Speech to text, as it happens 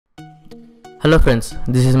Hello friends,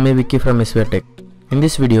 this is me Vicky from Tech. In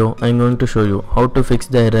this video, I am going to show you how to fix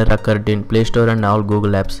the error occurred in Play Store and all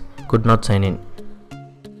Google apps could not sign in.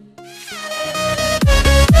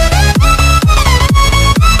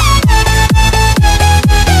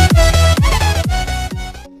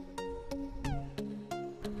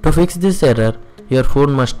 To fix this error, your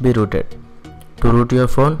phone must be rooted. To root your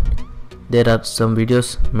phone, there are some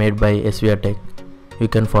videos made by Tech. You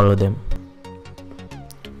can follow them.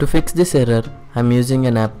 To fix this error, I am using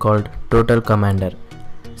an app called Total Commander.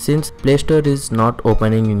 Since Play Store is not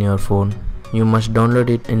opening in your phone, you must download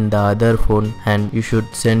it in the other phone and you should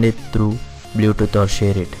send it through Bluetooth or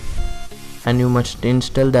share it. And you must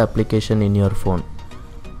install the application in your phone.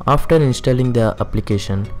 After installing the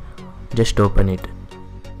application, just open it.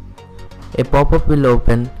 A pop-up will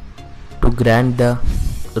open to grant the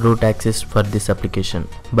root access for this application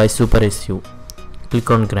by Super SU. Click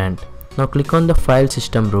on Grant. Now click on the file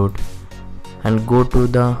system root and go to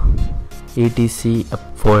the etc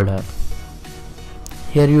folder.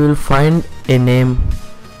 Here you will find a name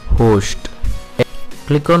host.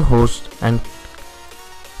 Click on host and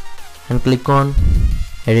click on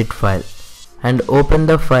edit file and open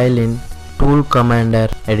the file in Tool Commander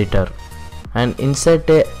editor and insert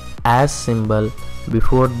a as symbol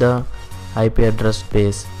before the IP address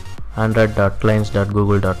space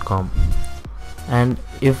 100.clients.google.com. and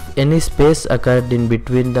if any space occurred in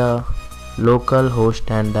between the local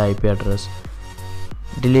host and the IP address,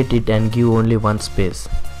 delete it and give only one space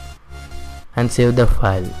and save the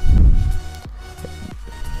file.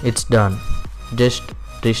 It's done. Just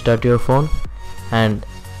restart your phone and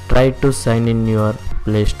try to sign in your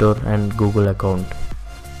Play Store and Google account.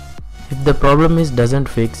 If the problem doesn't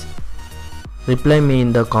fix, reply me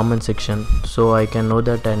in the comment section so I can know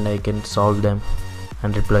that and I can solve them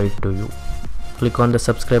and reply it to you. Click on the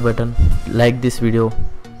subscribe button, like this video,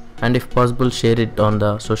 and if possible share it on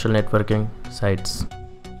the social networking sites.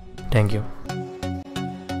 Thank you.